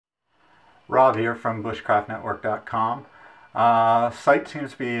Rob here from Bushcraftnetwork.com. Site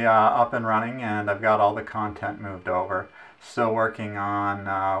seems to be up and running, and I've got all the content moved over. Still working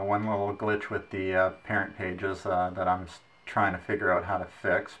on one little glitch with the parent pages that I'm trying to figure out how to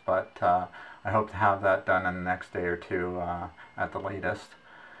fix, but I hope to have that done in the next day or two at the latest.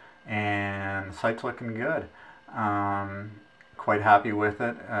 And the site's looking good. Quite happy with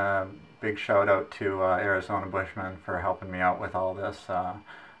it. Big shout out to Arizona Bushman for helping me out with all this.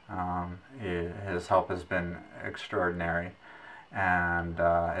 His help has been extraordinary, and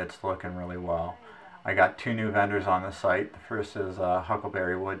it's looking really well. I got two new vendors on the site. The first is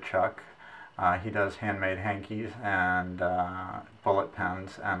Huckleberry Woodchuck. He does handmade hankies and bullet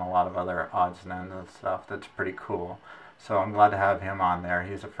pens and a lot of other odds and ends and stuff that's pretty cool. So I'm glad to have him on there.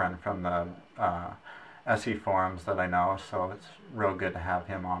 He's a friend from the SE forums that I know, so it's real good to have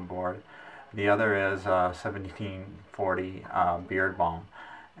him on board. The other is 1740 Beard Balm,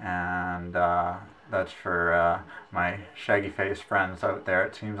 and that's for my shaggy faced friends out there.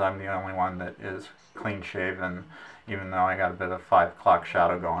 It seems I'm the only one that is clean shaven, even though I got a bit of 5 o'clock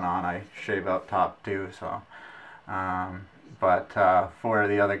shadow going on. I shave up top too, so but for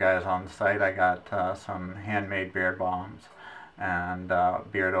the other guys on the site, I got some handmade beard balms and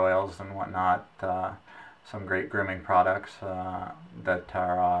beard oils and whatnot, some great grooming products that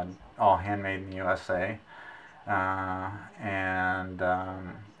are all handmade in the USA, and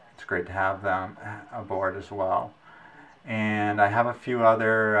it's great to have them aboard as well. And I have a few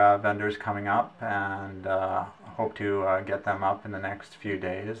other vendors coming up, and hope to get them up in the next few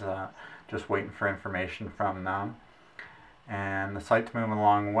days. Just waiting for information from them. And the site's moving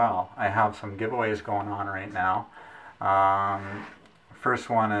along well. I have some giveaways going on right now. First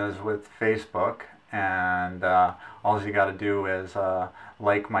one is with Facebook, and all you got to do is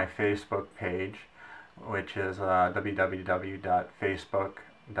like my Facebook page, which is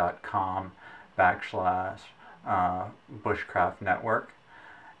www.facebook.com/Bushcraft Network,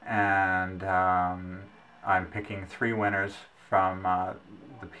 and I'm picking 3 winners from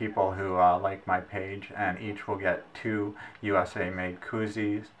the people who like my page, and each will get 2 USA made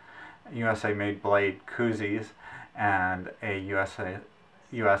koozies, USA made blade koozies, and a USA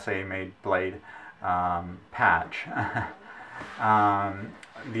made blade patch.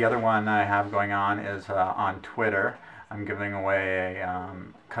 The other one I have going on is on Twitter. I'm giving away a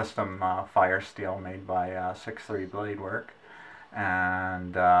custom fire steel made by 6-3 Blade Work,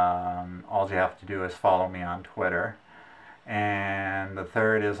 and all you have to do is follow me on Twitter. And the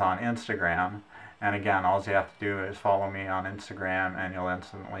third is on Instagram, and again, all you have to do is follow me on Instagram and you'll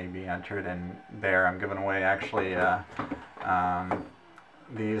instantly be entered in there. I'm giving away actually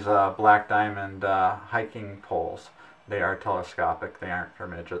these black diamond hiking poles. They are telescopic, they aren't for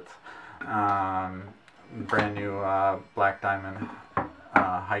midgets. Brand new black diamond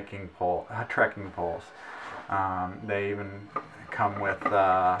hiking pole, trekking poles. They even come with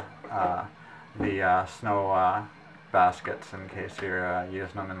the snow baskets in case you're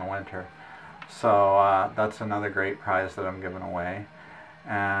using them in the winter. So that's another great prize that I'm giving away,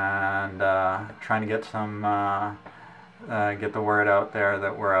 and trying to get some get the word out there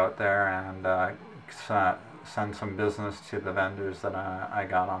that we're out there, and send some business to the vendors that I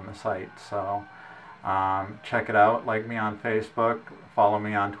got on the site. So check it out, like me on Facebook, follow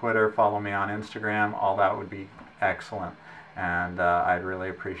me on Twitter, follow me on Instagram. All that would be excellent, and I'd really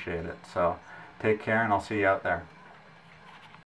appreciate it. So take care, and I'll see you out there.